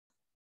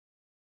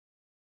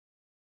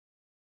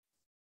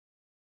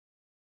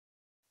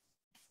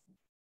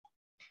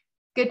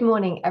Good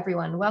morning,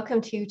 everyone.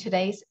 Welcome to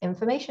today's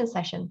information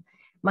session.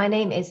 My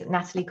name is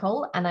Natalie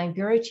Cole, and I'm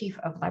Bureau Chief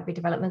of Library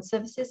Development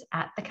Services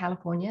at the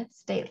California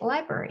State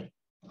Library.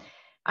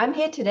 I'm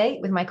here today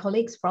with my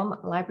colleagues from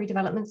Library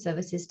Development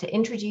Services to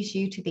introduce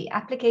you to the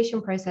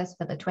application process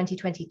for the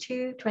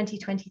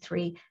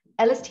 2022-2023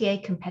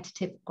 LSTA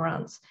competitive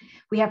grants.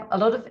 We have a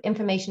lot of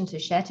information to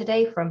share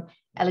today, from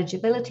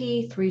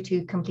eligibility through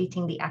to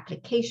completing the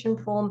application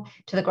form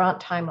to the grant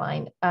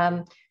timeline.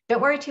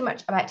 Don't worry too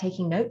much about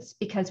taking notes,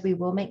 because we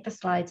will make the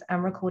slides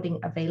and recording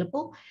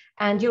available,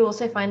 and you'll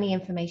also find the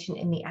information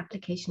in the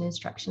application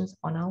instructions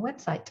on our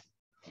website.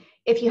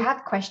 If you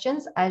have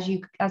questions as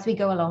we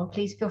go along,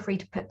 please feel free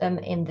to put them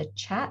in the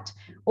chat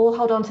or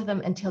hold on to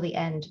them until the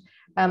end.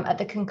 At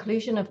the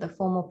conclusion of the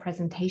formal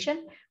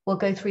presentation, we'll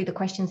go through the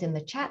questions in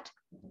the chat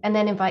and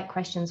then invite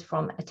questions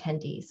from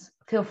attendees.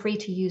 Feel free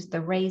to use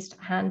the raised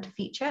hand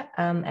feature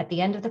at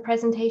the end of the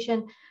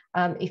presentation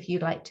if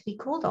you'd like to be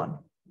called on.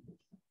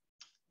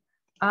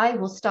 I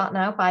will start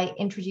now by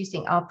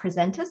introducing our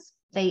presenters.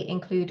 They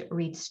include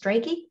Reid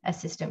Strachey,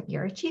 Assistant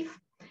Bureau Chief,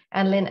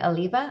 and Lynn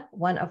Oliva,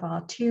 one of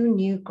our two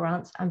new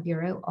Grants and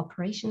Bureau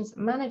Operations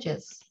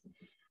Managers.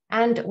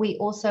 And we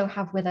also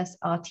have with us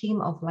our team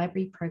of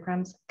library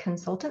programs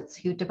consultants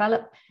who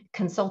develop,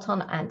 consult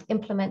on, and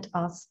implement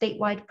our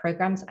statewide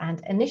programs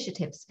and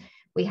initiatives.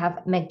 We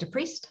have Meg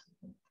DePriest,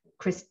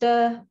 Chris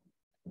Durr,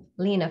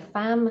 Lena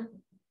Pham,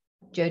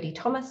 Jody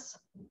Thomas,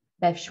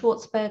 Bev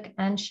Schwartzberg,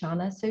 and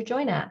Shana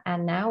Sojourner.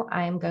 And now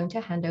I am going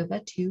to hand over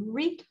to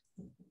Reid.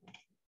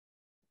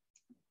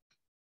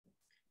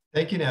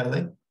 Thank you,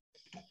 Natalie.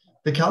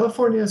 The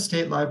California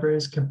State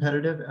Library's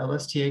competitive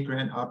LSTA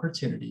grant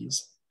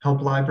opportunities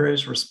help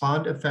libraries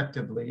respond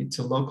effectively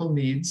to local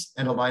needs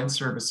and align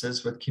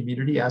services with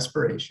community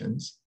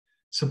aspirations,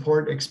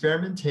 support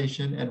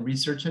experimentation and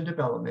research and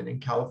development in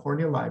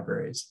California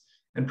libraries,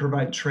 and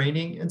provide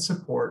training and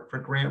support for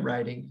grant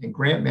writing and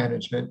grant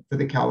management for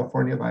the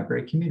California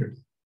library community.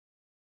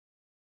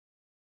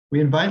 We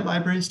invite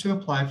libraries to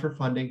apply for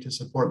funding to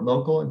support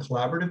local and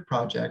collaborative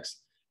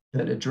projects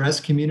that address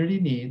community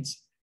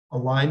needs,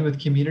 align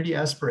with community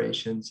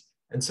aspirations,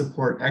 and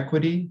support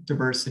equity,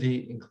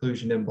 diversity,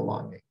 inclusion, and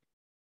belonging.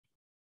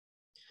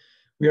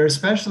 We are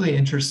especially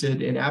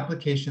interested in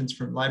applications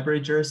from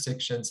library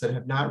jurisdictions that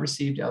have not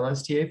received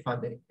LSTA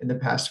funding in the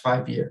past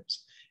 5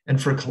 years, and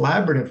for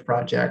collaborative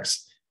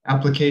projects,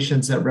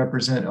 applications that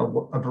represent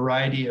a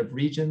variety of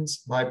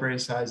regions, library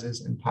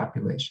sizes, and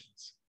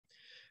populations.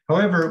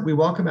 However, we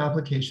welcome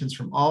applications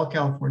from all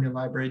California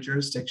library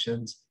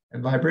jurisdictions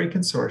and library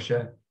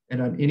consortia,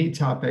 and on any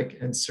topic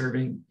and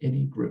serving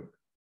any group.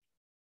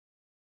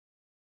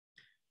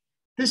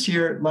 This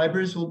year,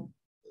 libraries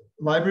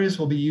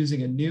will be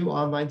using a new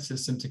online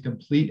system to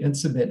complete and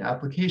submit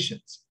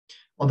applications.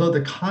 Although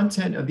the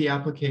content of the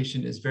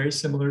application is very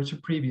similar to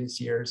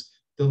previous years,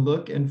 the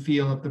look and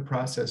feel of the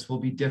process will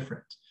be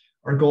different.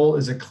 Our goal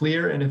is a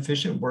clear and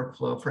efficient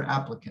workflow for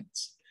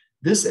applicants.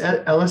 This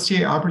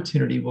LSTA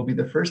opportunity will be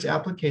the first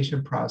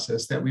application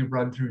process that we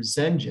run through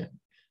Zengen.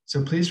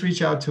 So please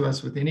reach out to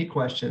us with any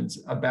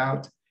questions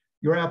about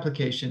your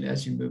application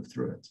as you move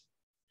through it.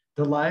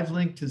 The live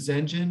link to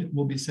Zengen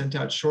will be sent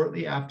out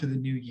shortly after the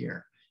new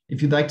year.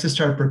 If you'd like to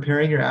start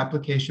preparing your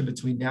application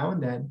between now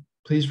and then,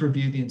 please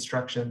review the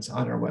instructions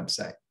on our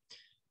website.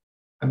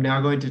 I'm now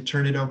going to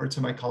turn it over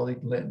to my colleague,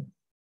 Lynn.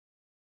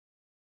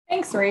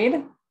 Thanks, Reid.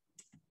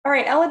 All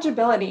right,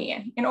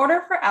 eligibility. In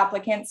order for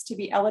applicants to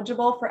be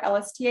eligible for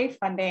LSTA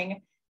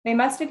funding, they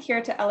must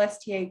adhere to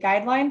LSTA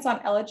guidelines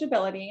on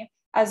eligibility,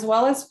 as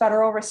well as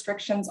federal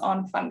restrictions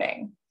on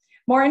funding.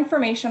 More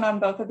information on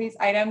both of these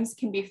items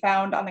can be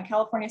found on the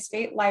California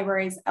State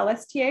Library's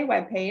LSTA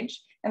webpage,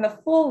 and the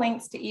full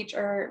links to each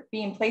are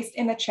being placed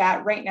in the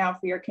chat right now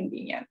for your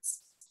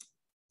convenience.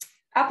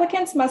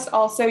 Applicants must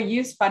also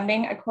use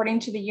funding according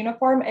to the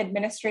Uniform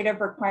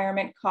Administrative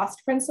Requirement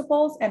Cost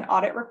Principles and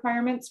audit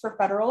requirements for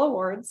federal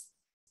awards,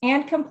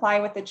 and comply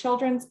with the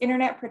Children's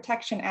Internet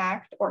Protection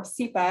Act, or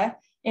CIPA,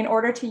 in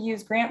order to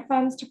use grant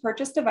funds to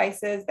purchase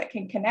devices that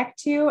can connect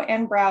to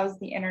and browse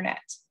the internet.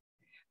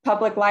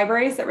 Public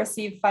libraries that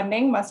receive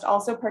funding must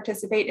also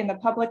participate in the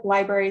Public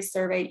Libraries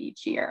Survey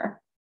each year.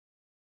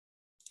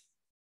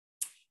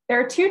 There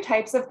are two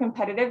types of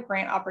competitive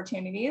grant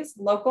opportunities,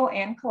 local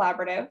and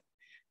collaborative.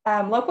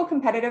 Local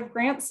competitive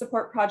grants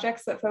support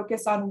projects that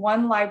focus on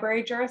one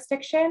library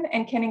jurisdiction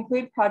and can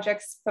include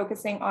projects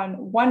focusing on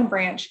one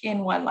branch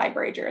in one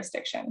library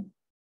jurisdiction.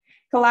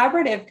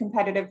 Collaborative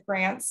competitive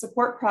grants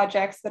support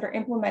projects that are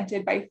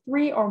implemented by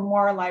 3 or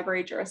more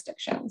library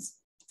jurisdictions.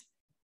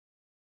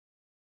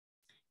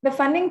 The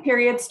funding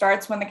period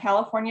starts when the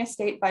California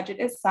state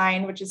budget is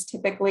signed, which is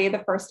typically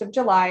the 1st of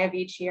July of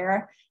each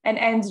year, and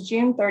ends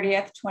June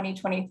 30th,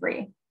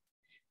 2023.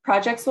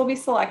 Projects will be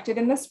selected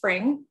in the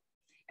spring,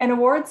 and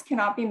awards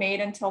cannot be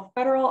made until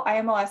federal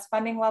IMLS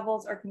funding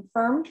levels are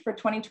confirmed for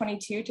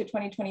 2022 to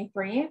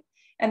 2023,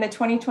 and the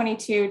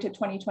 2022 to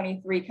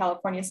 2023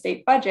 California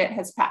state budget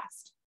has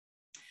passed.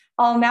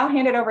 I'll now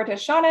hand it over to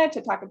Shana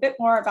to talk a bit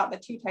more about the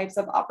two types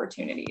of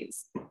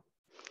opportunities.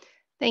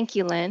 Thank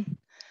you, Lynn.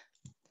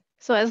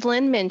 So as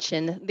Lynn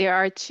mentioned, there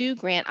are 2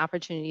 grant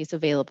opportunities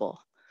available.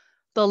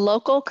 The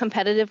local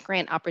competitive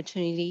grant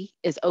opportunity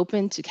is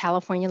open to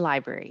California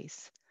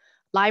libraries.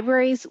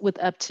 Libraries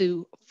with up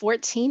to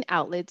 14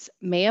 outlets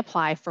may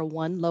apply for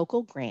 1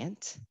 local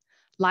grant.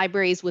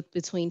 Libraries with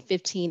between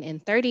 15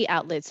 and 30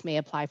 outlets may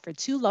apply for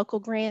 2 local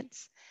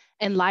grants,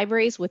 and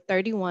libraries with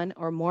 31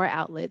 or more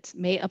outlets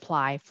may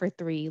apply for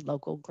 3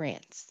 local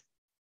grants.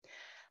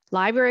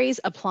 Libraries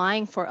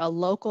applying for a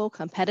local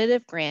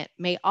competitive grant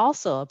may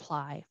also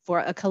apply for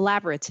a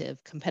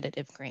collaborative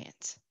competitive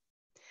grant.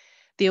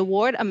 The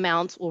award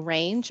amounts will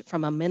range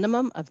from a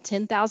minimum of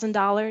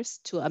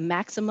 $10,000 to a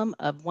maximum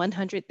of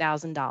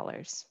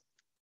 $100,000.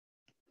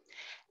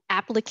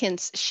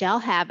 Applicants shall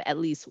have at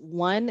least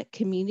 1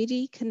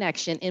 community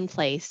connection in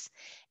place,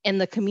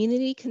 and the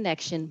community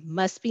connection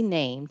must be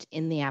named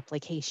in the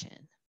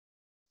application.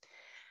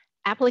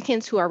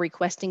 Applicants who are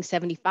requesting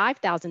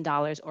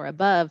 $75,000 or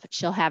above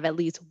shall have at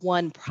least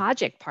 1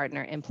 project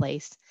partner in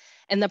place,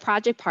 and the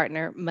project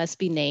partner must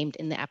be named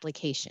in the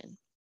application.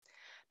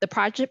 The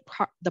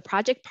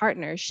project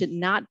partner should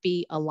not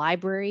be a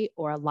library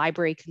or a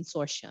library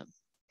consortium.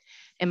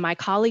 And my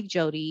colleague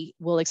Jody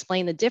will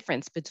explain the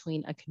difference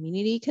between a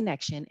community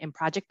connection and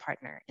project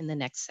partner in the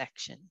next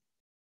section.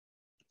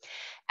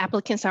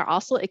 Applicants are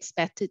also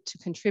expected to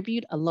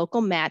contribute a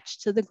local match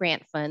to the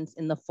grant funds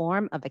in the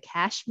form of a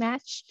cash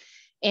match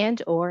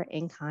and/or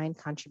in-kind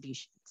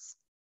contributions.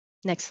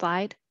 Next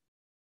slide.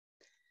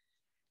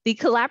 The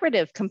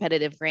collaborative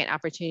competitive grant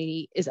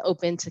opportunity is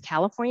open to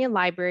California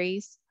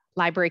libraries,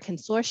 library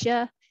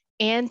consortia,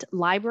 and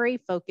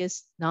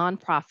library-focused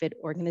nonprofit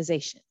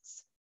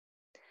organizations.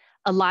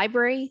 A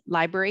library,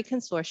 library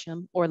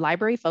consortium, or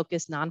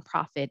library-focused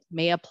nonprofit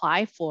may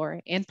apply for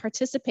and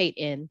participate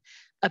in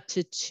up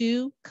to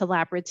 2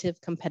 collaborative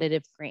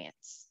competitive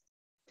grants.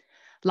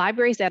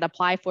 Libraries that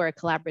apply for a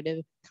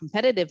collaborative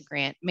competitive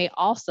grant may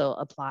also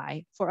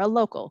apply for a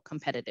local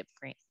competitive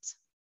grant.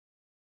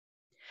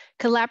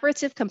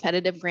 Collaborative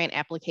competitive grant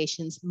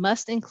applications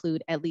must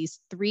include at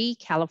least 3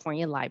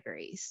 California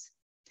libraries,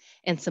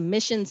 and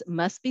submissions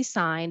must be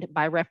signed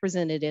by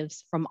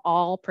representatives from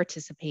all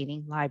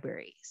participating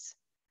libraries.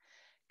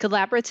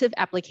 Collaborative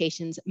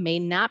applications may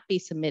not be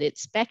submitted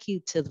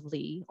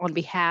speculatively on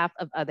behalf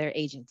of other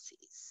agencies.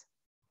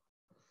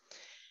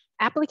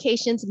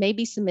 Applications may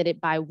be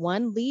submitted by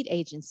 1 lead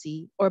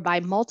agency or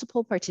by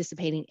multiple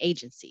participating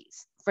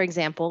agencies, for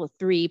example,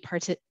 3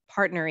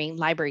 partnering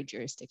library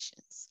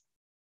jurisdictions.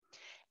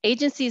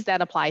 Agencies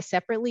that apply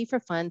separately for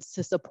funds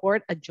to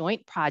support a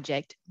joint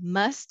project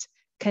must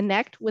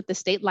connect with the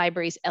state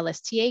library's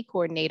LSTA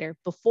coordinator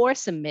before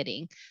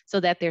submitting so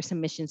that their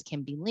submissions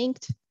can be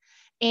linked,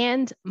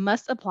 and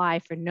must apply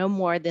for no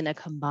more than a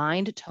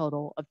combined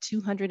total of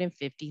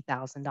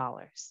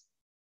 $250,000.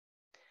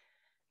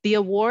 The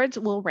awards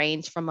will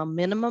range from a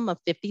minimum of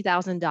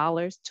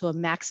 $50,000 to a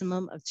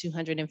maximum of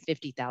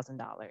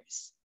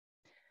 $250,000.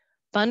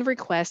 Fund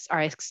requests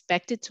are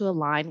expected to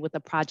align with the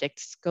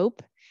project's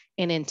scope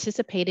and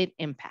anticipated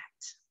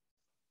impact.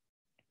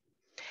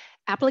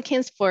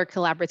 Applicants for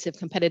collaborative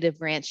competitive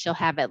grants shall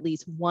have at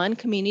least 1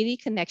 community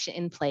connection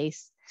in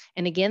place,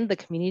 and again, the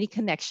community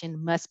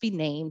connection must be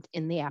named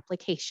in the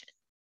application.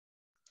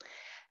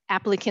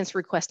 Applicants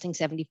requesting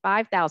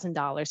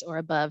 $75,000 or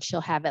above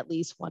shall have at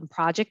least 1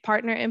 project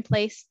partner in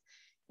place,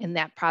 and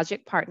that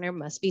project partner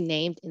must be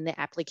named in the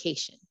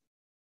application.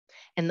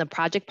 And the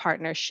project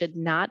partner should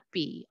not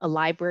be a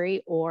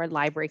library or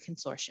library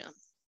consortium.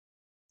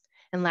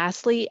 And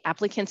lastly,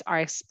 applicants are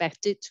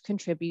expected to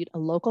contribute a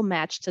local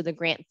match to the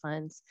grant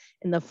funds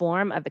in the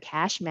form of a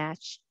cash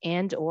match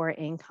and/or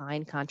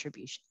in-kind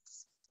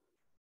contributions.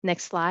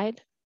 Next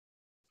slide.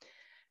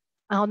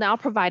 I'll now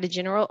provide a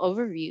general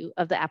overview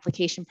of the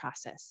application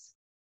process.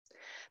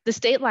 The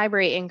State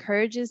Library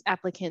encourages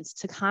applicants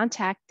to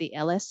contact the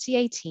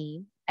LSTA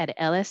team at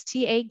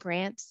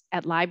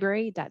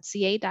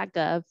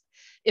lstagrants@library.ca.gov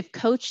if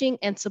coaching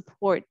and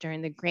support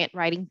during the grant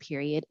writing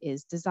period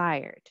is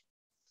desired.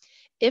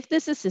 If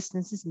this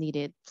assistance is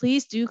needed,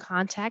 please do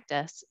contact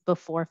us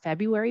before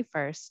February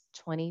 1st,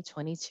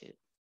 2022.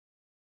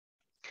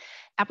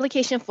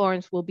 Application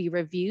forms will be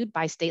reviewed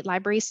by State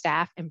Library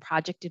staff and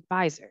project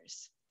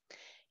advisors.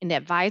 And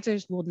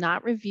advisors will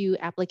not review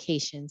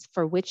applications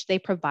for which they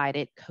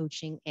provided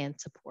coaching and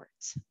support.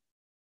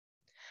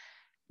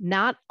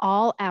 Not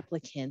all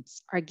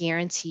applicants are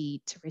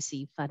guaranteed to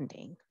receive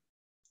funding.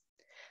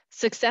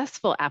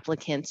 Successful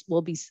applicants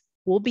will be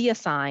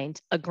assigned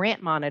a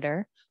grant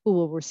monitor who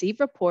will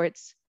receive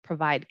reports,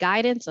 provide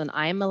guidance on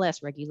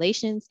IMLS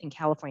regulations and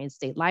California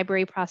state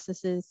library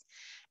processes,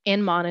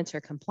 and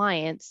monitor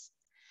compliance,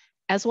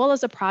 as well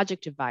as a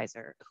project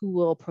advisor who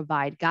will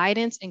provide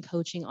guidance and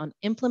coaching on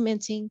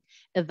implementing,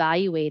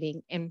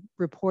 evaluating, and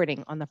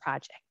reporting on the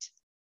project.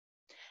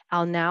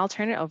 I'll now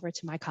turn it over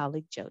to my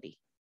colleague, Jody.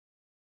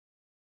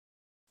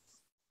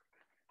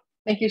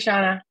 Thank you,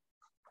 Shauna.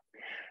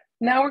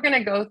 Now we're going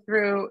to go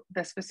through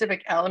the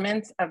specific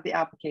elements of the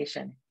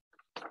application.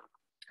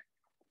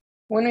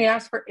 When we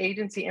ask for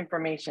agency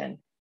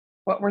information,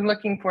 What we're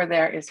looking for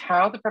there is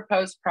how the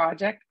proposed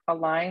project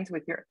aligns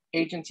with your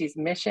agency's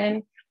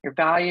mission, your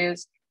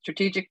values,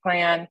 strategic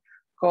plan,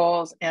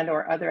 goals,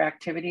 and/or other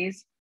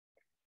activities.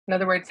 In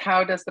other words,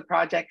 how does the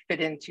project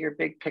fit into your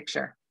big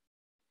picture?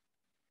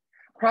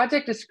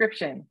 Project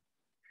description.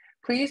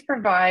 Please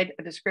provide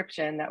a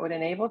description that would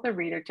enable the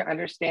reader to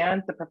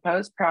understand the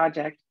proposed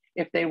project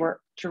if they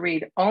were to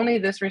read only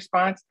this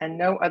response and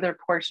no other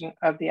portion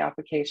of the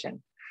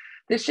application.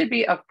 This should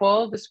be a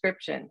full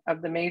description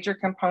of the major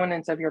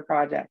components of your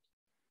project.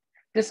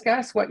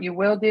 Discuss what you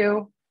will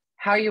do,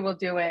 how you will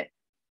do it,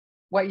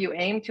 what you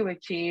aim to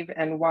achieve,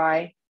 and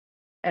why,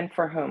 and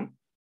for whom.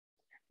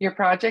 Your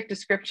project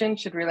description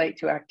should relate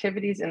to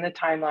activities in the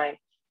timeline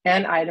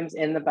and items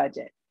in the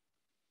budget.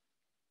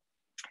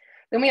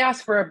 Then we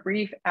ask for a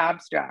brief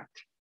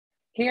abstract.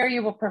 Here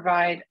you will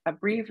provide a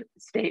brief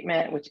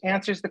statement which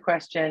answers the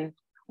question,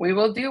 we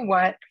will do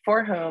what,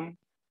 for whom,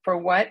 for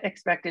what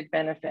expected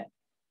benefit.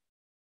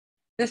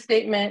 This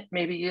statement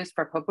may be used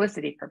for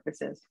publicity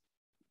purposes.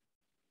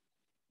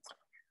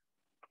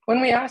 When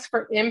we ask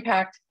for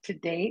impact to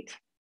date,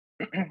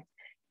 if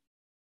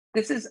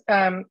this is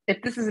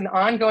an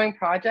ongoing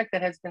project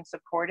that has been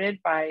supported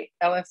by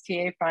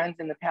LSTA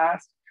funds in the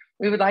past,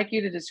 we would like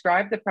you to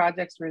describe the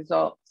project's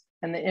results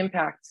and the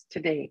impacts to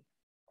date.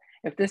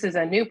 If this is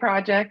a new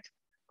project,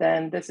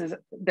 then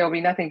there'll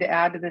be nothing to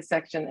add to this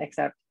section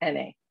except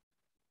NA.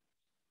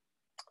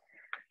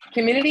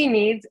 Community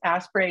needs,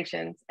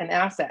 aspirations, and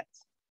assets.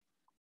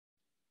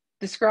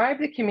 Describe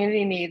the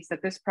community needs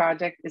that this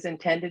project is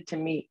intended to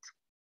meet,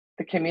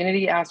 the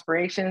community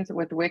aspirations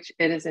with which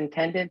it is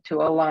intended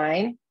to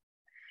align,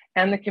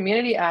 and the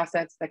community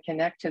assets that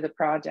connect to the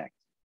project.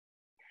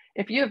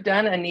 If you have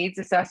done a needs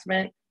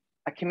assessment,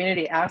 a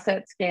community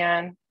asset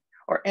scan,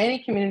 or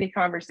any community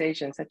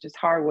conversation such as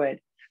Harwood,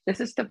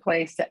 this is the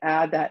place to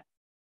add that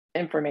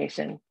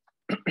information.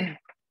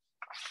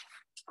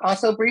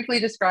 Also briefly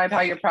describe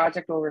how your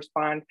project will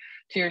respond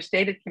to your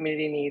stated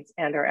community needs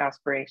and or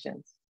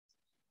aspirations.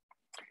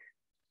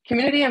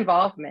 Community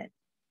involvement.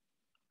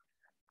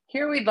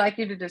 Here we'd like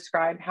you to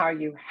describe how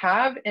you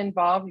have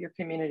involved your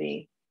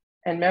community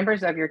and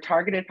members of your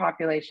targeted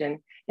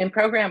population in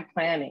program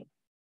planning,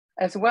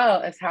 as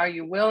well as how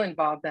you will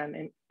involve them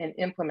in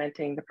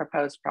implementing the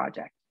proposed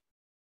project.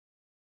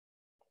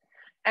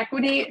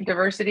 Equity,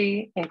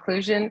 diversity,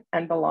 inclusion,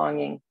 and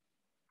belonging.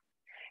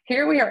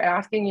 Here we are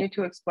asking you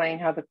to explain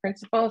how the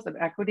principles of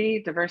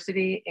equity,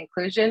 diversity,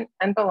 inclusion,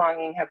 and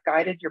belonging have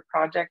guided your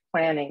project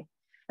planning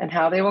and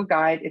how they will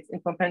guide its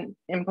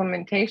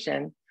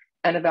implementation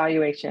and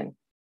evaluation.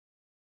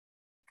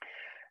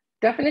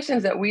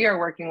 Definitions that we are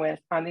working with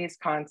on these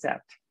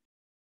concepts.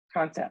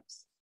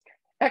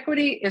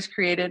 Equity is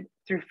created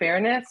through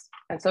fairness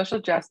and social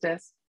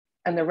justice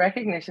and the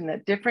recognition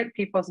that different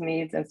people's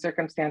needs and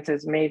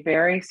circumstances may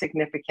vary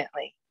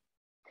significantly.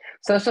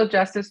 Social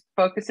justice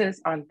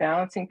focuses on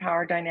balancing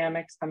power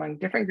dynamics among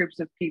different groups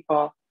of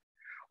people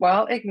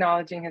while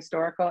acknowledging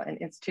historical and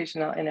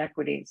institutional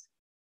inequities.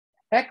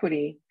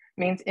 Equity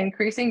means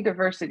increasing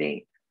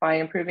diversity by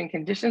improving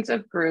conditions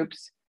of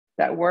groups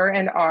that were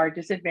and are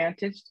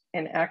disadvantaged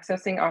in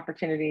accessing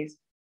opportunities,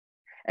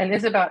 and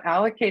is about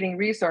allocating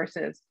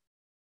resources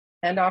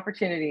and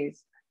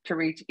opportunities to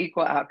reach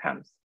equal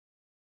outcomes.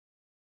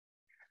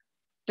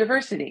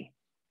 Diversity.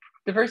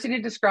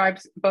 Diversity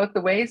describes both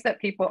the ways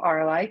that people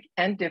are alike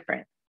and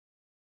different.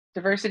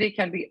 Diversity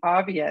can be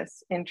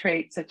obvious in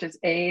traits such as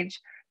age,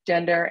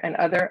 gender, and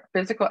other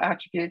physical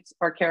attributes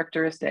or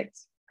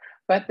characteristics.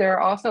 But there are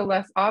also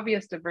less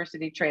obvious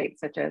diversity traits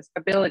such as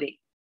ability,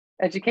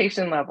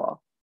 education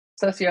level,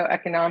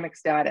 socioeconomic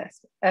status,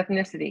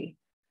 ethnicity,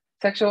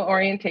 sexual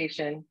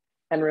orientation,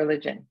 and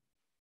religion.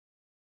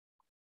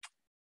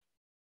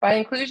 By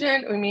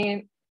inclusion, we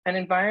mean an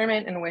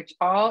environment in which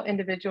all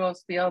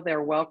individuals feel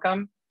they're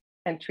welcome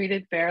and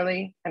treated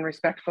fairly and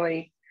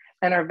respectfully,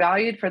 and are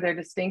valued for their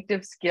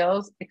distinctive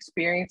skills,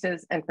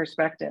 experiences, and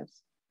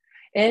perspectives.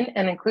 In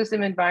an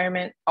inclusive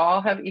environment,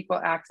 all have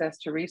equal access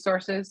to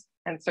resources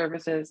and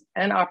services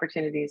and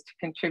opportunities to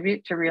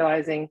contribute to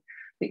realizing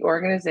the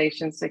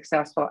organization's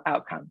successful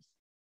outcomes.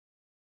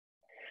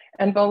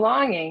 And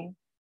belonging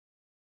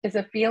is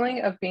a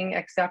feeling of being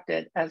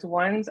accepted as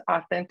one's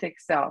authentic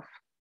self.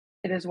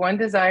 It is one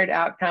desired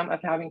outcome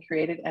of having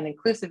created an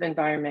inclusive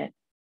environment.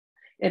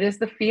 It is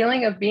the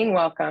feeling of being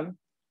welcome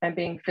and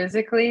being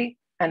physically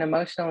and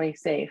emotionally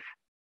safe.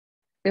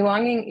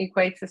 Belonging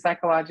equates to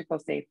psychological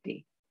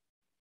safety.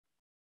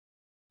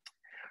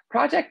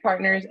 Project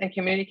partners and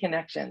community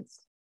connections.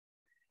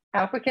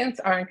 Applicants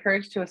are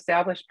encouraged to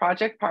establish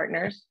project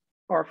partners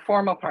or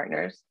formal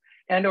partners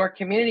and or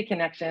community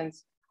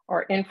connections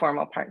or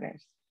informal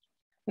partners.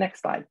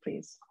 Next slide,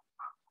 please.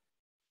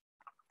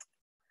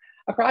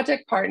 A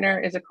project partner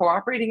is a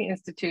cooperating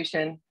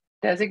institution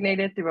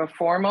designated through a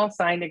formal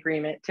signed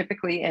agreement,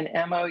 typically an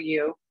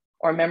MOU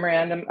or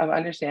Memorandum of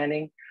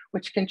Understanding,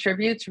 which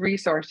contributes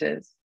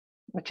resources,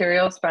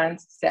 materials,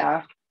 funds,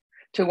 staff,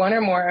 to one or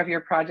more of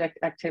your project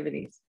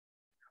activities.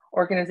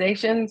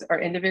 Organizations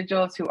or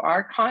individuals who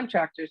are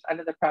contractors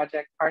under the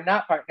project are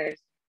not partners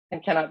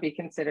and cannot be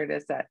considered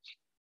as such.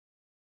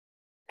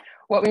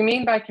 What we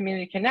mean by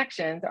community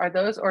connections are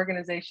those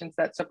organizations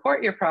that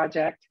support your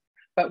project,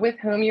 but with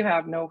whom you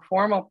have no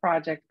formal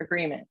project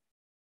agreement.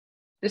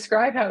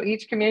 Describe how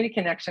each community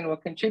connection will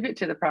contribute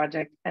to the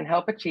project and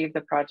help achieve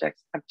the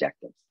project's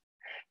objectives.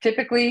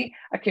 Typically,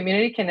 a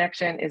community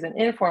connection is an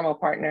informal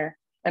partner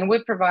and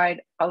would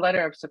provide a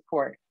letter of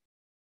support.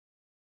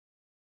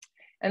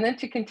 And then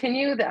to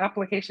continue the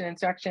application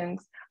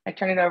instructions, I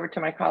turn it over to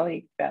my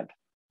colleague, Bev.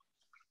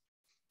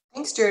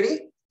 Thanks,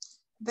 Jody.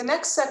 The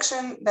next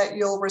section that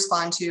you'll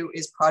respond to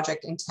is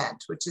project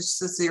intent, which is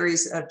a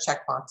series of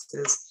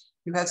checkboxes.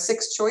 You have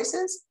 6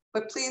 choices,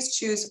 but please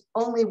choose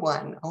only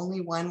one. Only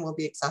one will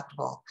be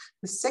acceptable.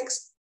 The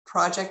 6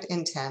 project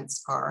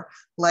intents are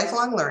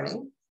lifelong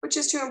learning, which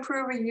is to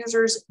improve a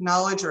user's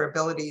knowledge or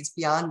abilities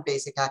beyond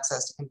basic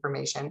access to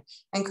information,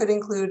 and could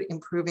include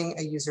improving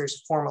a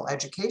user's formal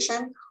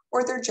education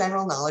or their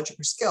general knowledge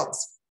or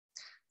skills.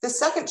 The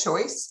second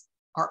choice,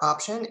 our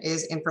option,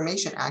 is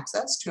information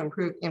access, to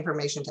improve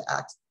information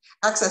to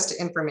access to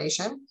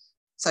information,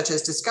 such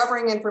as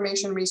discovering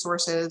information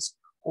resources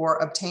or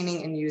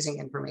obtaining and using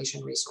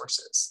information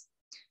resources.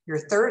 Your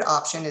third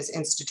option is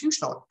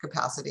institutional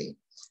capacity,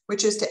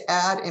 which is to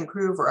add,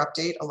 improve, or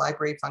update a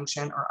library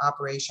function or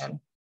operation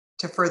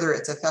to further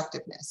its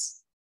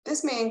effectiveness.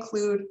 This may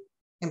include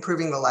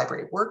improving the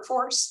library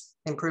workforce,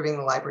 improving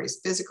the library's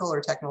physical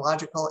or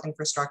technological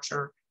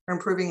infrastructure, or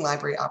improving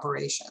library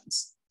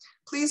operations.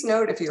 Please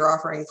note, if you're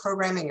offering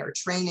programming or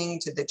training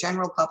to the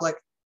general public,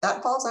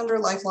 that falls under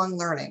lifelong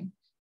learning.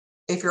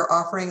 If you're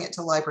offering it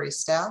to library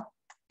staff,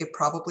 it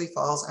probably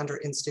falls under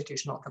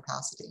institutional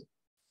capacity.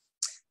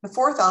 The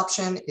fourth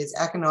option is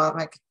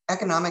economic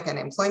and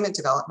employment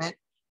development,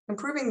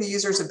 improving the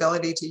user's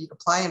ability to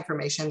apply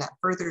information that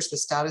furthers the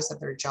status of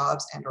their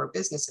jobs and/or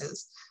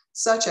businesses,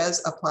 such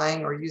as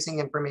applying or using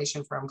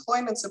information for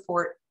employment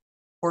support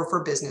or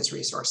for business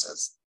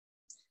resources.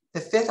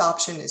 The fifth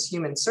option is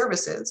human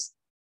services,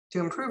 to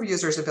improve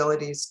users'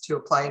 abilities to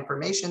apply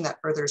information that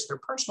furthers their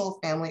personal,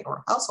 family,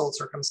 or household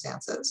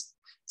circumstances,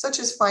 such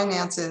as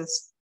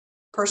finances,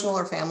 personal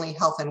or family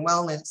health and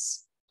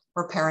wellness,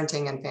 or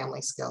parenting and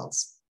family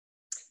skills.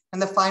 And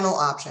the final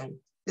option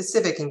is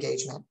civic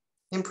engagement,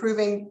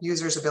 improving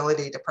users'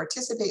 ability to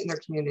participate in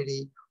their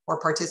community or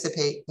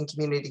participate in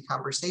community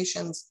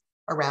conversations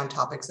around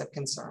topics of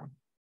concern.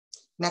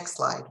 Next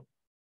slide.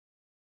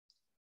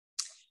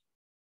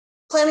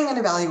 Planning and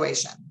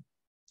evaluation.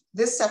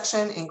 This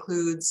section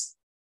includes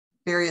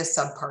various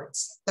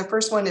subparts. The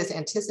first one is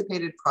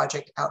anticipated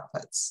project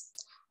outputs.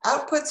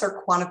 Outputs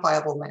are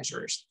quantifiable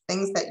measures,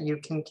 things that you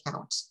can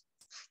count.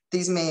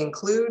 These may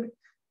include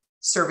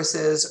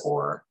services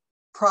or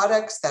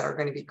products that are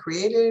going to be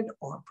created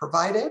or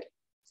provided.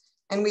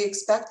 And we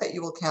expect that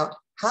you will count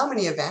how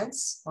many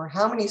events or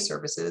how many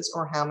services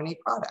or how many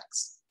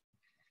products.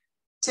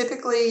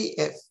 Typically,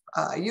 if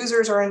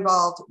users are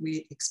involved,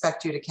 we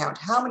expect you to count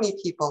how many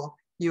people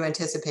you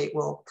anticipate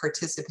will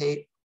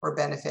participate or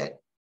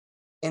benefit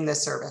in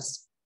this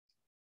service.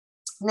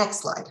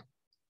 Next slide.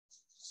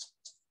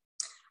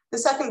 The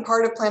second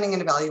part of planning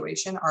and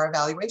evaluation are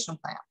evaluation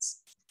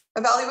plans.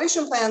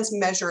 Evaluation plans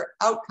measure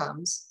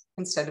outcomes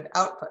instead of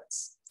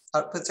outputs.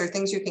 Outputs are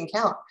things you can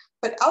count,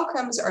 but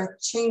outcomes are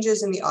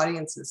changes in the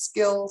audience's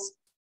skills,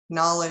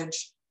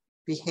 knowledge,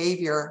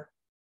 behavior,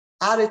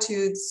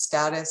 attitudes,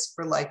 status,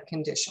 or life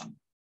condition.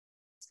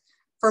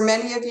 For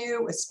many of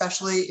you,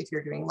 especially if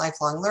you're doing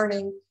lifelong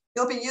learning,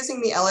 you'll be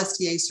using the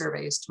LSTA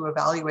surveys to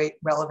evaluate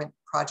relevant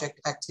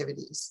project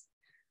activities.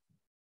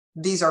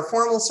 These are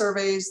formal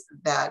surveys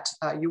that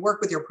you work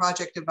with your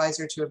project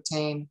advisor to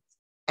obtain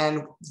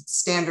and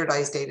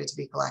standardized data to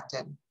be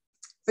collected.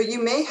 But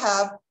you may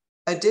have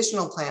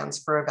additional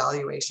plans for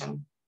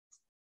evaluation,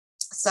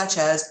 such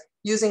as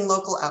using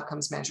local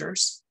outcomes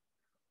measures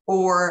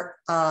or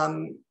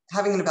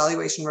having an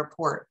evaluation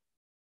report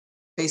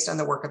based on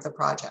the work of the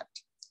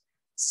project.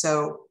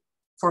 So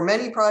for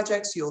many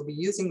projects, you'll be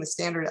using the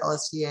standard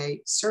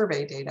LSTA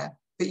survey data,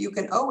 but you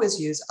can always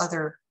use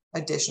other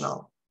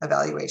additional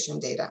evaluation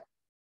data.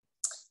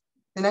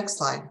 The next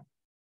slide.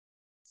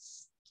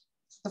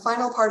 The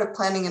final part of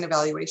planning and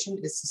evaluation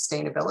is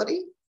sustainability.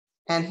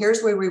 And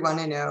here's where we want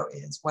to know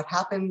is what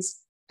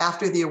happens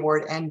after the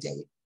award end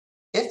date.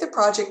 If the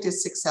project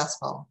is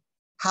successful,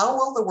 how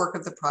will the work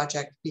of the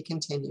project be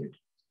continued?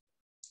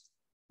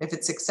 If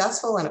it's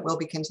successful and it will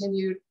be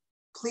continued,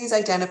 please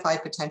identify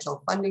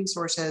potential funding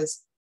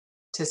sources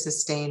to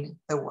sustain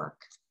the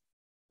work.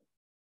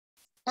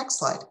 Next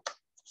slide.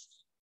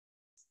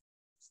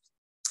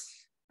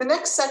 The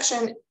next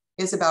section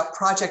is about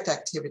project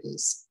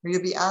activities, where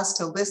you'll be asked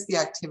to list the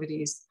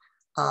activities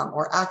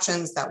or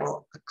actions that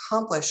will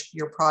accomplish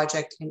your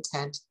project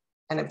intent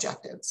and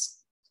objectives.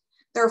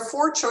 There are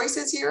 4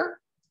 choices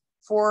here,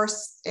 4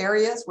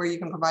 areas where you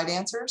can provide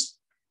answers.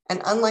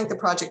 And unlike the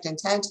project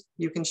intent,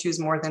 you can choose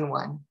more than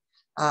one.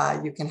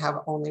 You can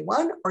have only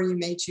one, or you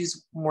may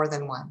choose more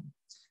than one.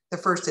 The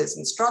first is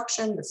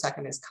instruction, the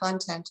second is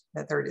content,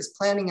 the third is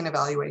planning and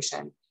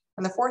evaluation,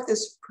 and the fourth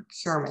is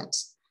procurement.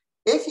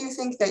 If you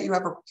think that you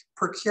have a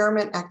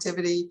procurement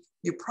activity,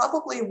 you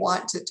probably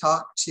want to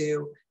talk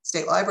to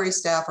state library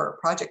staff or a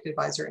project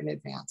advisor in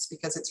advance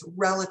because it's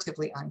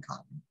relatively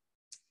uncommon.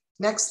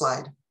 Next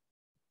slide.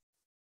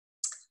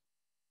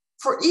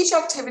 For each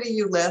activity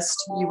you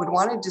list, you would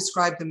want to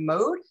describe the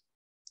mode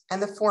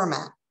and the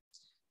format.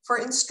 For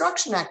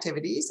instruction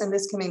activities, and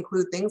this can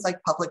include things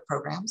like public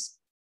programs,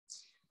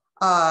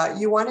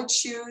 you want to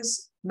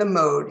choose the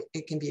mode.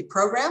 It can be a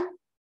program,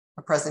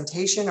 a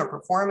presentation or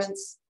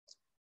performance,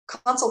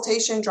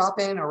 consultation,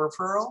 drop-in or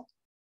referral,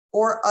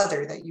 or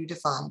other that you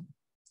define.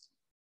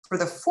 For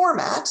the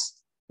format,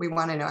 we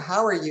want to know,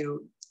 how are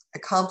you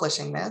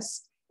accomplishing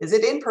this? Is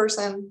it in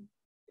person?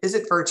 Is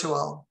it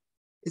virtual?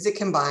 Is it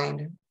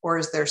combined? Or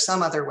is there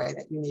some other way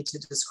that you need to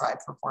describe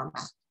for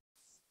format?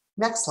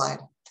 Next slide.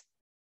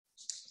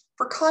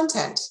 For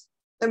content,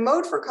 the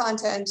mode for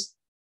content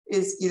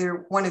is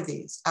either one of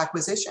these: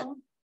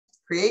 acquisition,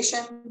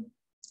 creation,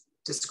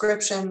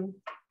 description,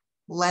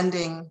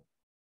 lending,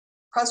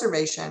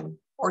 preservation,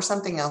 or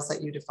something else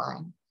that you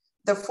define.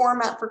 The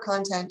format for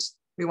content,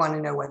 we want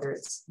to know whether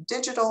it's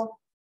digital,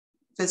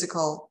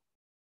 physical,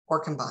 or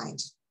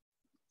combined.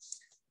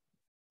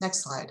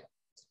 Next slide.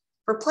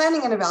 For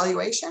planning and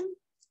evaluation,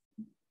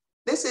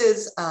 this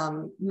is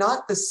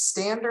not the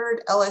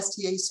standard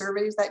LSTA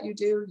surveys that you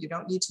do. You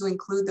don't need to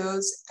include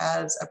those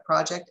as a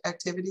project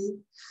activity.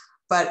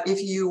 But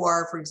if you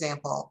are, for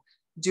example,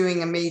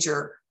 doing a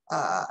major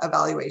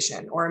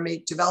evaluation or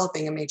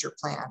developing a major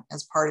plan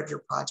as part of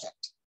your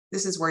project,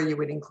 this is where you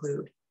would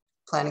include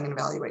planning and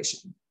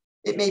evaluation.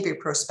 It may be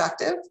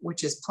prospective,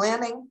 which is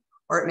planning,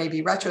 or it may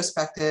be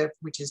retrospective,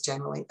 which is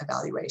generally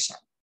evaluation.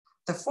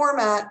 The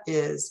format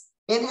is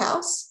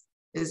in-house.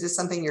 Is this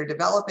something you're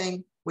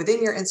developing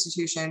within your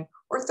institution,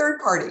 or third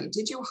party?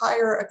 Did you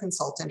hire a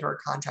consultant or a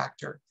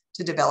contractor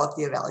to develop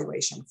the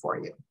evaluation for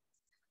you?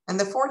 And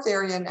the fourth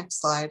area,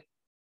 next slide,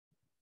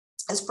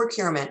 is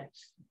procurement.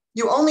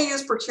 You only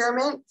use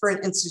procurement for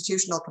an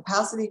institutional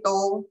capacity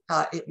goal.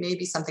 It may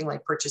be something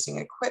like purchasing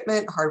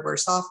equipment, hardware,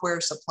 software,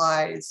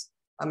 supplies,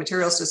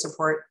 materials to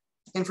support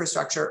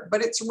infrastructure,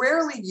 but it's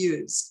rarely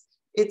used.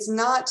 It's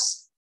not,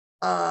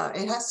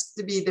 it has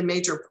to be the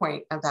major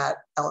point of that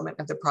element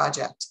of the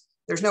project.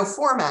 There's no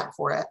format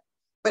for it.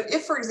 But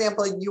if, for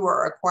example, you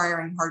are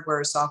acquiring hardware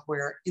or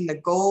software in the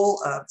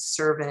goal of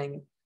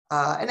serving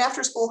an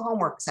after-school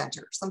homework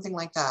center, something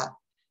like that,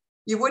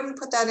 you wouldn't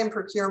put that in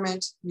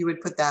procurement. You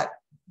would put that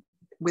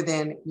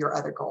within your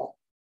other goal.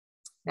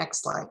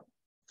 Next slide.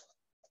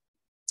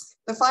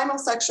 The final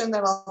section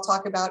that I'll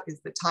talk about is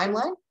the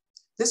timeline.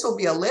 This will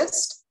be a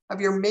list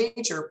of your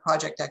major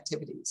project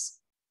activities.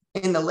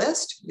 In the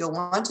list, you'll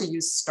want to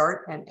use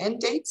start and end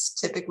dates.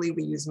 Typically,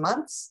 we use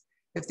months.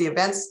 If the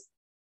event's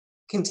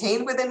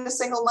contained within a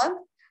single month,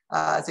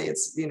 say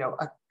it's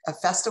a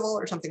festival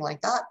or something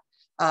like that,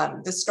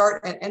 the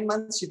start and end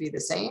months should be the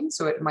same.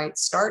 So it might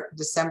start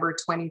December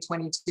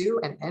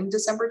 2022 and end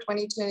December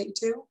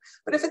 2022.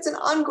 But if it's an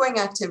ongoing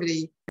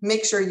activity,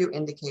 make sure you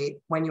indicate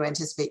when you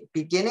anticipate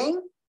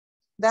beginning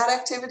that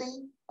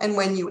activity and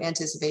when you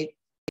anticipate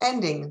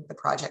ending the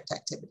project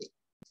activity.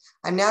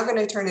 I'm now going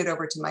to turn it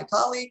over to my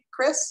colleague,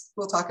 Chris,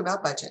 who will talk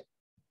about budget.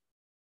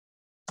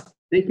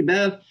 Thank you,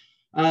 Bev.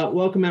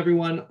 Welcome,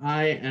 everyone.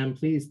 I am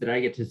pleased that I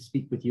get to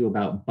speak with you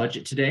about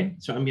budget today.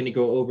 So I'm going to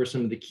go over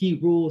some of the key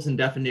rules and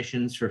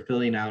definitions for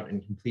filling out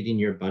and completing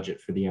your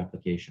budget for the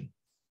application.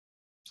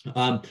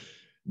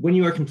 When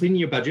you are completing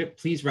your budget,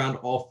 please round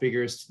all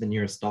figures to the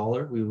nearest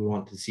dollar. We would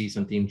want to see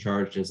something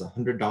charged as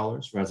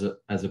 $100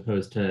 as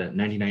opposed to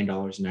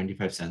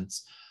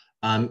 $99.95.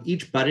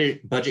 Each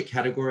budget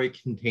category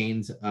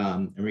contains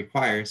and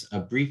requires a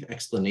brief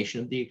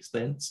explanation of the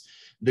expense.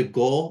 The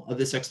goal of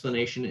this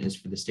explanation is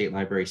for the state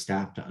library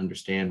staff to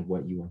understand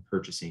what you are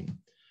purchasing.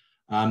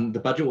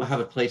 The budget will have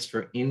a place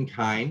for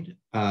in-kind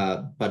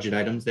budget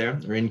items there,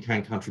 or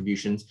in-kind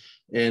contributions.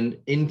 And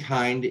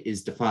in-kind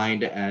is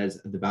defined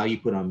as the value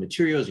put on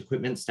materials,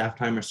 equipment, staff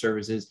time, or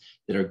services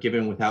that are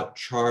given without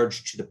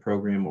charge to the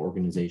program or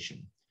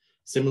organization.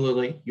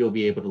 Similarly, you'll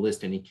be able to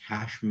list any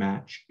cash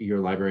match your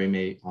library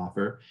may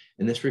offer,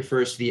 and this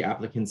refers to the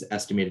applicant's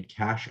estimated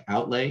cash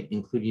outlay,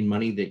 including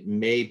money that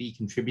may be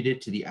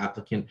contributed to the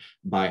applicant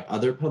by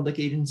other public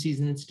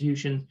agencies and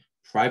institutions,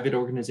 private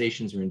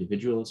organizations, or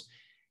individuals.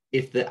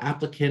 If the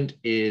applicant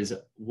if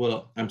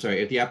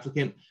the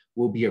applicant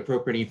will be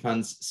appropriating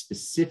funds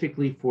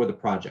specifically for the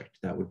project,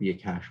 that would be a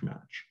cash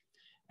match.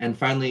 And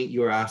finally,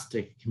 you are asked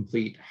to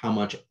complete how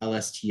much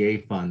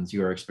LSTA funds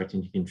you are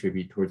expecting to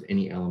contribute towards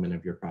any element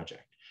of your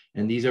project.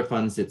 And these are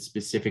funds that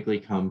specifically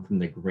come from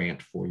the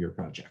grant for your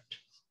project.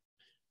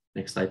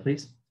 Next slide,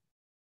 please.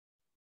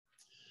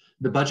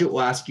 The budget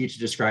will ask you to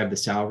describe the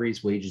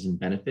salaries, wages, and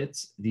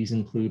benefits. These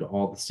include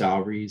all the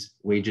salaries,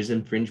 wages,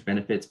 and fringe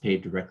benefits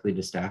paid directly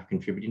to staff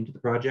contributing to the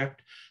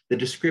project. The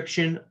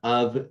description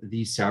of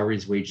these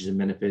salaries, wages, and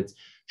benefits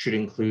should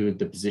include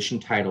the position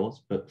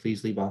titles, but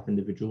please leave off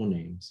individual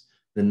names,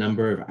 the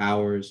number of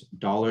hours,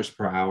 dollars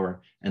per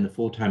hour, and the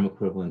full-time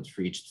equivalents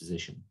for each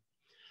position.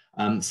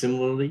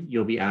 Similarly,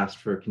 you'll be asked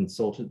for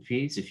consultant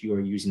fees if you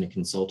are using a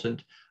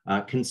consultant.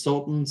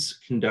 Consultants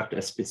conduct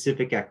a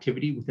specific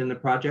activity within the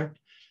project.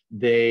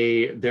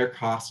 Their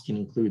costs can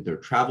include their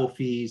travel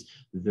fees,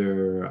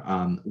 their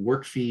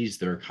work fees,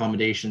 their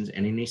accommodations,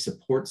 and any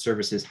support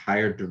services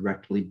hired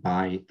directly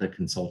by the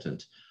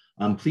consultant.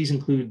 Please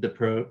include the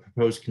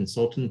proposed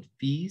consultant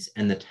fees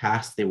and the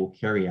tasks they will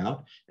carry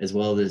out, as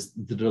well as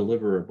the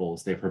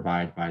deliverables they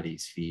provide by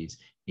these fees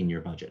in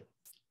your budget.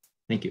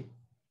 Thank you.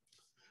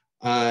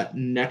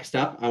 Next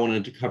up, I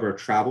wanted to cover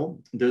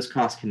travel. Those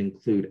costs can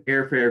include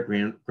airfare,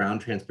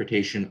 ground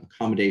transportation,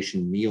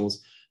 accommodation,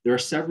 meals. There are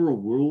several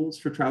rules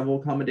for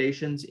travel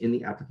accommodations in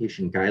the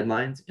application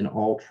guidelines, and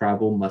all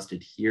travel must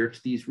adhere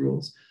to these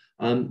rules.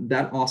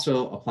 That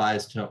also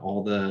applies to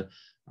all the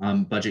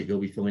budget you'll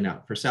be filling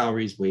out for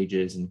salaries,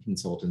 wages, and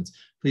consultants.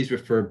 Please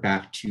refer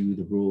back to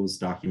the rules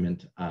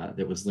document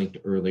that was linked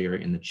earlier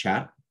in the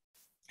chat.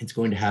 It's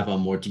going to have a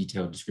more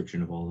detailed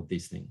description of all of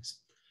these things.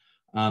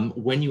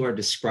 When you are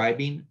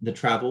describing the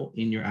travel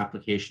in your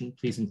application,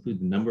 please include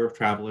the number of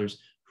travelers,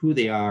 who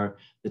they are,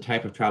 the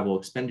type of travel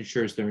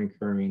expenditures they're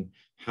incurring,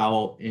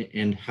 how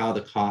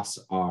the costs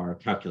are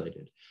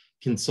calculated.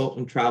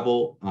 Consultant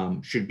travel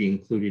should be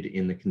included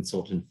in the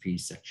consultant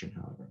fees section,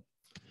 however.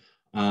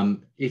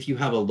 If you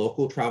have a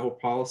local travel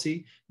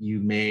policy, you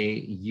may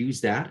use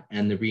that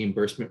and the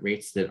reimbursement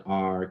rates that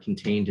are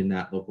contained in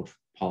that local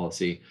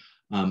policy,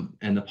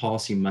 and the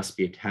policy must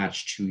be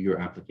attached to your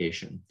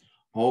application.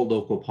 All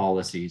local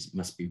policies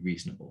must be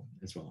reasonable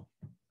as well.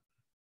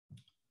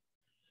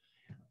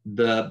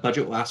 The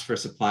budget will ask for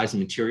supplies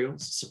and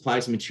materials.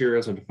 Supplies and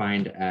materials are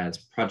defined as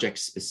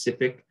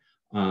project-specific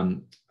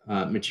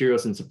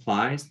materials and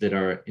supplies that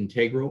are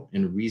integral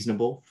and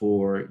reasonable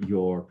for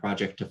your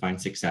project to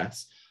find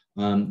success.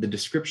 The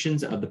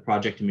descriptions of the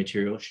project and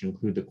material should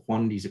include the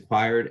quantities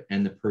acquired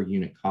and the per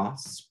unit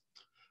costs.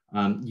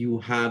 You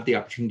have the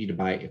opportunity to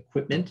buy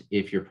equipment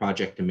if your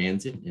project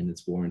demands it and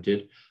it's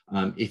warranted.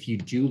 If you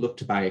do look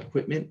to buy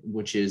equipment,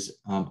 which is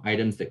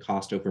items that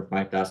cost over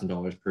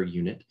 $5,000 per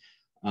unit,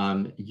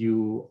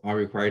 you are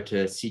required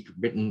to seek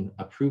written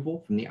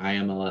approval from the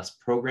IMLS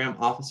program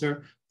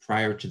officer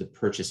prior to the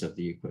purchase of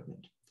the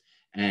equipment.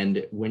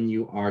 And when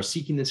you are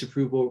seeking this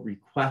approval,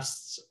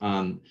 requests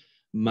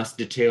must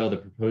detail the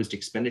proposed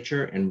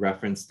expenditure and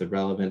reference the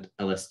relevant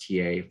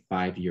LSTA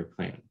 5-year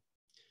plan.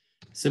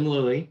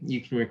 Similarly, you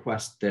can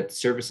request that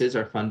services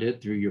are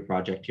funded through your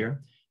project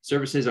here.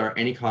 Services are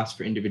any cost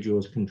for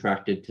individuals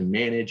contracted to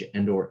manage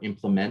and/or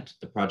implement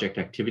the project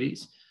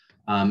activities.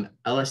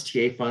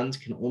 LSTA funds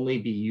can only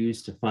be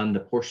used to fund the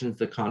portions of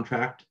the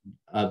contract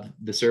of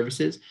the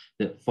services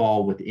that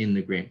fall within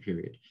the grant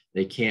period.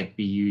 They can't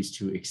be used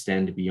to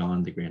extend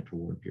beyond the grant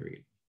award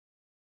period.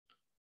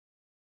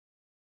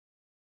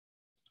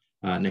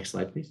 Next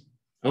slide, please.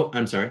 Oh,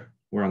 I'm sorry,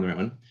 we're on the right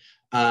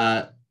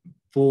one.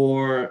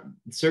 For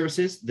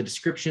services, the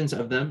descriptions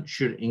of them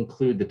should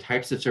include the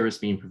types of service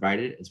being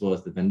provided as well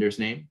as the vendor's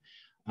name.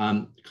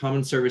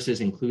 Common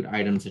services include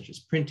items such as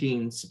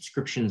printing,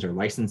 subscriptions or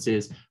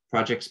licenses,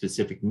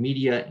 project-specific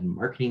media and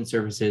marketing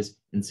services,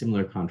 and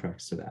similar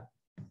contracts to that.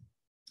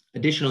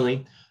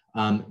 Additionally,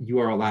 you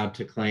are allowed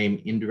to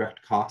claim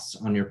indirect costs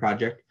on your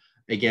project.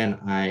 Again,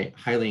 I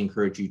highly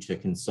encourage you to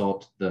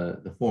consult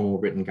the formal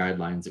written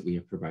guidelines that we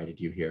have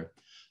provided you here.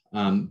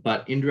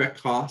 But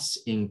indirect costs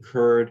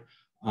incurred,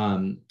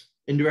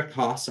 indirect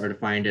costs are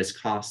defined as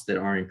costs that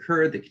are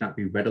incurred that cannot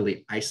be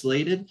readily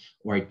isolated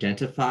or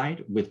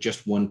identified with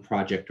just one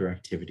project or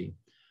activity.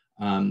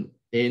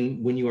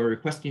 When you are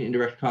requesting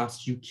indirect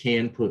costs, you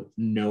can put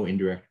no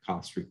indirect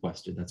costs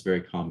requested. That's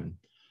very common.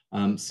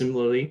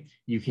 Similarly,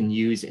 you can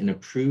use an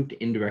approved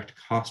indirect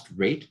cost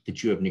rate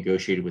that you have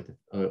negotiated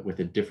with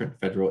a different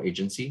federal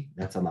agency.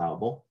 That's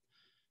allowable.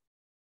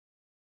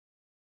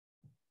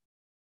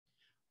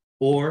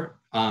 Or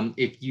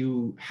if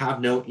you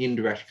have no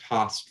indirect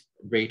cost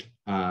rate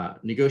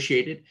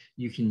negotiated,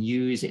 you can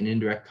use an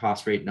indirect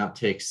cost rate not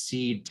to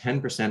exceed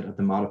 10% of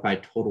the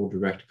modified total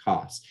direct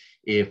costs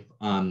if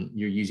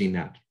you're using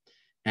that.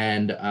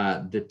 And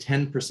the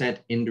 10%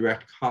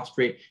 indirect cost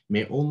rate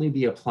may only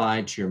be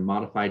applied to your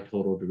modified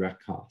total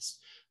direct costs.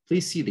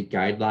 Please see the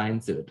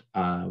guidelines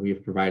that we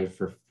have provided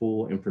for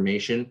full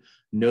information.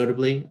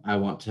 Notably, I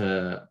want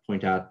to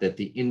point out that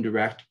the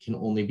indirect can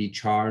only be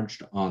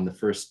charged on the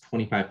first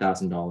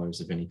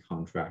 $25,000 of any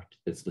contract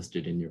that's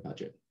listed in your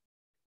budget.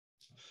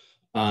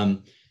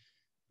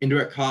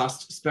 Indirect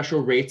costs,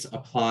 special rates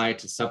apply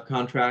to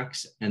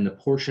subcontracts and the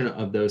portion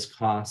of those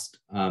costs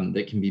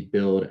that can be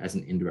billed as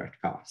an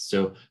indirect cost.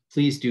 So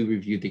please do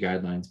review the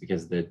guidelines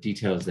because the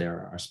details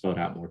there are spelled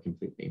out more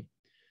completely.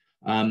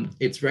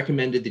 It's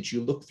recommended that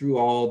you look through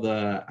all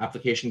the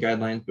application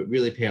guidelines, but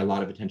really pay a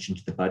lot of attention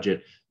to the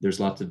budget.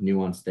 There's lots of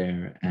nuance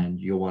there, and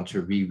you'll want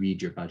to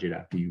reread your budget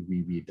after you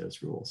reread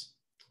those rules.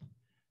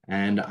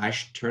 And I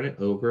should turn it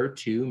over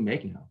to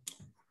Megan now.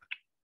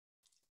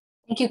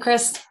 Thank you,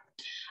 Chris.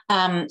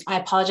 I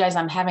apologize.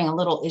 I'm having a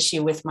little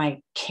issue with my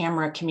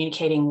camera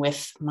communicating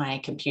with my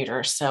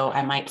computer, so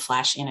I might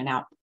flash in and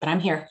out, but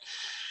I'm here.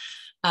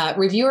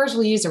 Reviewers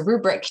will use a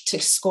rubric to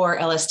score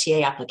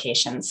LSTA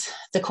applications.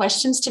 The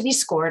questions to be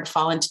scored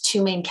fall into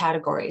two main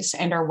categories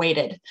and are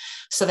weighted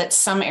so that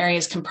some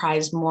areas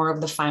comprise more of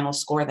the final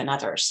score than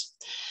others.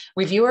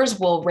 Reviewers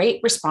will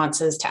rate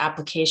responses to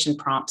application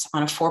prompts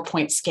on a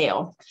 4-point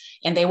scale,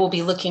 and they will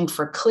be looking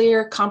for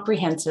clear,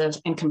 comprehensive,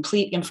 and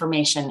complete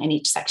information in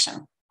each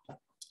section.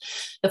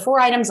 The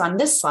 4 items on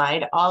this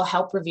slide all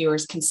help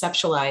reviewers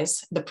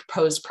conceptualize the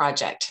proposed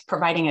project,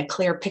 providing a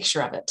clear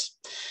picture of it.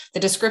 The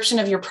description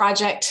of your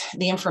project,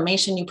 the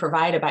information you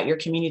provide about your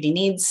community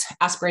needs,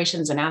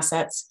 aspirations, and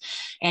assets,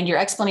 and your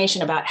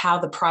explanation about how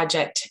the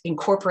project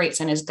incorporates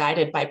and is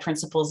guided by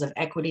principles of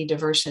equity,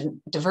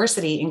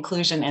 diversity,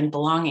 inclusion, and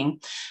belonging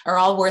are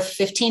all worth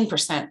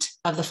 15%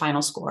 of the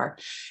final score,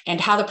 and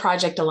how the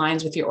project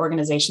aligns with your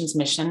organization's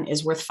mission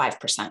is worth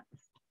 5%.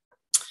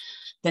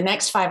 The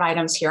next 5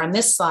 items here on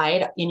this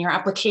slide in your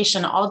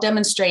application all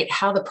demonstrate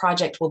how the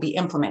project will be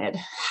implemented.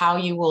 How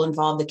you will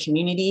involve the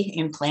community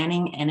in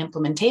planning and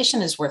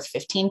implementation is worth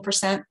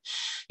 15%.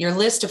 Your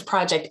list of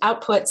project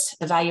outputs,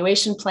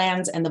 evaluation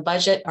plans, and the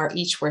budget are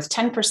each worth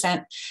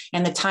 10%,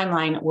 and the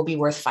timeline will be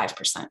worth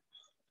 5%.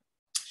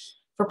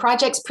 For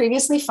projects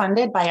previously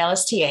funded by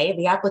LSTA,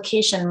 the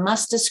application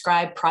must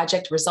describe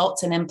project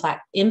results and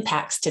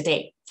impacts to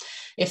date.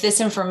 If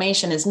this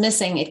information is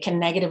missing, it can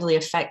negatively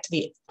affect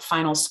the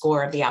final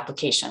score of the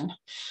application.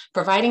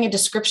 Providing a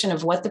description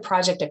of what the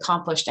project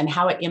accomplished and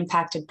how it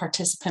impacted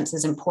participants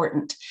is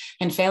important,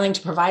 and failing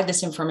to provide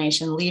this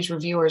information leaves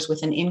reviewers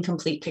with an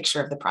incomplete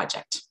picture of the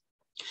project.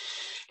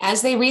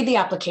 As they read the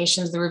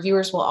applications, the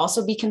reviewers will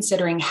also be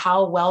considering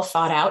how well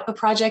thought out a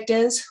project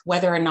is,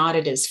 whether or not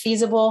it is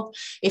feasible,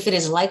 if it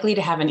is likely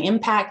to have an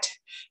impact,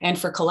 and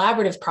for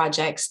collaborative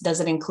projects, does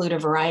it include a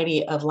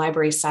variety of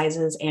library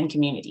sizes and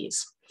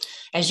communities?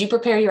 As you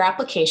prepare your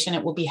application,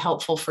 it will be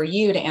helpful for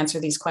you to answer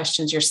these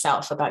questions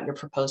yourself about your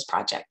proposed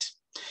project.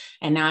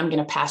 And now I'm going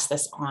to pass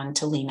this on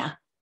to Lena.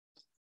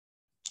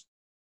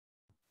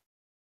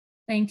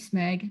 Thanks,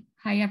 Meg.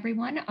 Hi,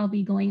 everyone. I'll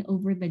be going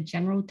over the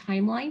general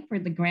timeline for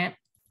the grant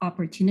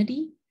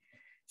opportunity.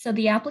 So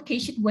the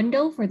application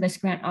window for this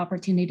grant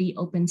opportunity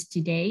opens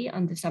today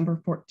on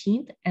December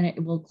 14th, and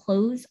it will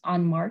close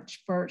on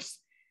March 1st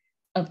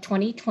of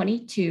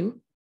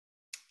 2022.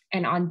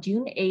 And on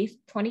June 8th,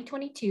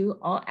 2022,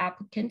 all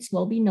applicants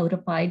will be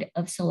notified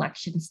of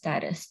selection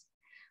status.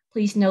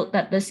 Please note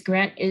that this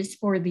grant is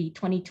for the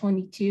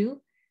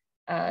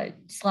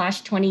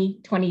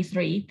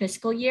 2022/2023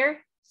 fiscal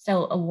year,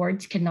 so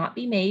awards cannot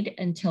be made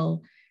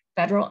until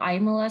federal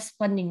IMLS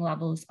funding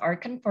levels are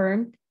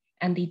confirmed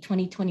and the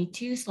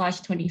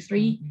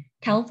 2022/23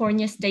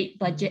 California state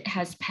budget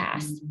has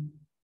passed.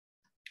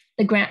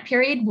 The grant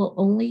period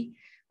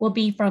will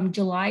be from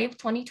July of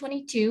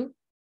 2022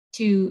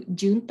 to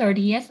June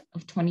 30th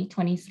of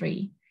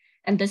 2023.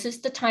 And this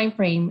is the time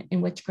frame in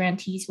which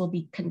grantees will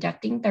be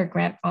conducting their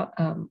grant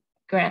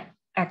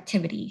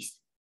activities.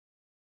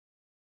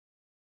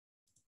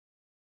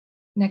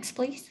 Next,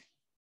 please.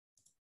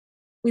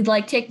 We'd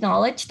like to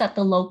acknowledge that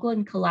the local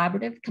and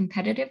collaborative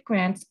competitive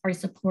grants are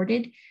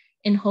supported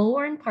in whole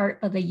or in part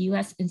by the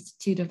U.S.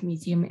 Institute of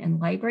Museum and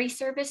Library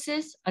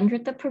Services under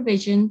the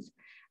provisions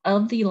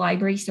of the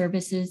Library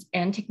Services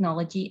and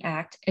Technology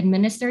Act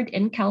administered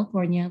in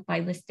California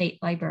by the state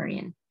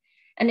librarian.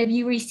 And if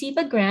you receive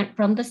a grant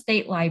from the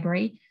state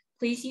library,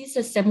 please use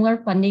a similar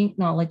funding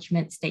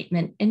acknowledgement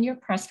statement in your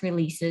press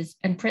releases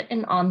and print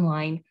and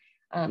online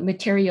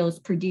materials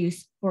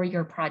produced for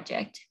your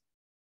project.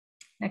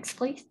 Next,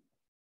 please.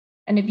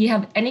 And if you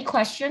have any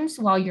questions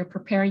while you're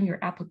preparing your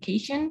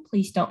application,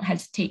 please don't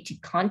hesitate to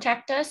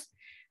contact us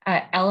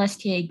at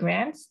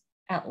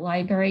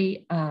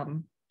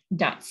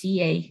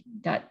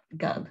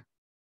lsta.grants@library.ca.gov.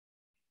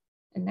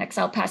 And next,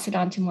 I'll pass it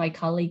on to my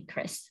colleague,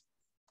 Chris.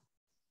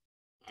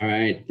 All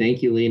right,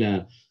 thank you,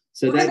 Lena.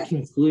 So that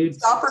concludes.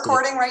 Stop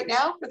recording right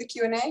now for the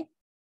Q&A.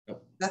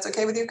 That's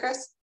okay with you,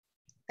 Chris?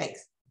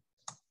 Thanks.